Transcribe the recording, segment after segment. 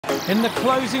In the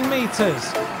closing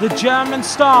meters, the German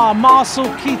star Marcel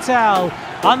Kittel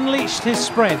unleashed his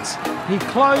sprint. He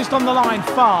closed on the line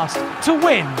fast to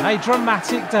win a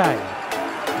dramatic day.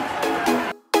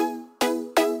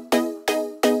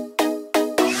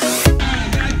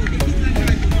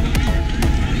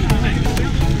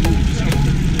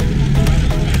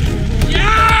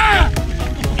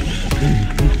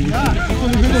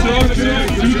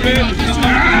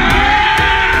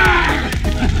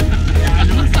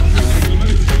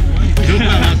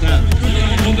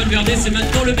 C'est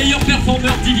maintenant le meilleur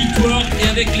performeur d'inTour et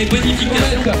avec les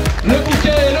bonifications. Le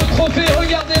bouquet et le trophée,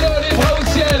 regardez-le, les bras au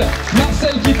ciel,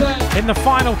 Marcel Kittel. In the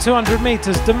final 200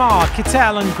 meters, Demar,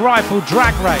 Kittel and Greipel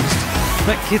drag raced,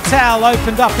 but Kittel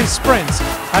opened up his sprint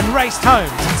and raced home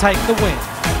to take the win.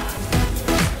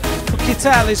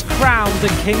 Kittel is crowned the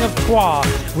King of Tour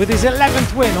with his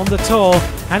 11th win on the Tour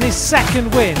and his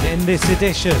second win in this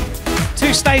edition.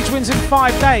 2 stage wins in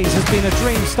 5 days has been a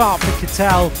dream start for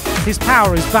Kittel. His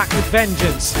power is back with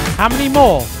vengeance. How many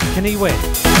more can he win?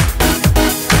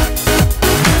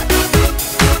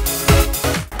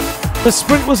 The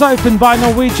sprint was opened by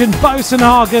Norwegian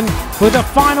Bosenhagen with a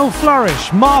final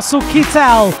flourish. Marcel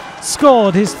Kittel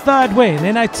scored his 3rd win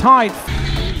in a tight.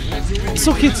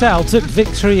 Marcel Kittel took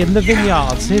victory in the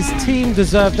vineyards. His team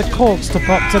deserved the corks to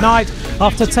pop tonight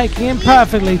after taking him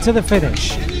perfectly to the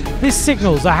finish. This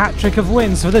signals a hat-trick of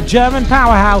wins for the German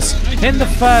powerhouse in the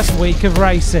first week of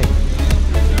racing.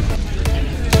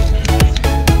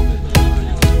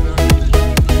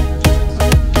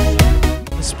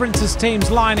 The sprinters' teams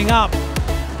lining up,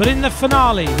 but in the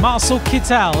finale, Marcel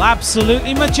Kittel,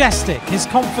 absolutely majestic, his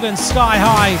confidence sky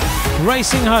high,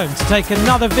 racing home to take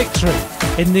another victory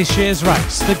in this year's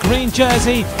race. The green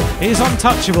jersey is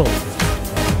untouchable.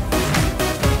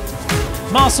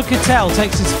 Marcel Kittel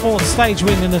takes his 4th stage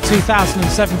win in the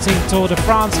 2017 Tour de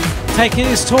France, taking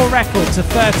his Tour record to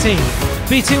 13,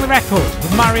 beating the record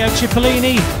of Mario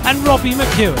Cipollini and Robbie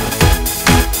McEwen.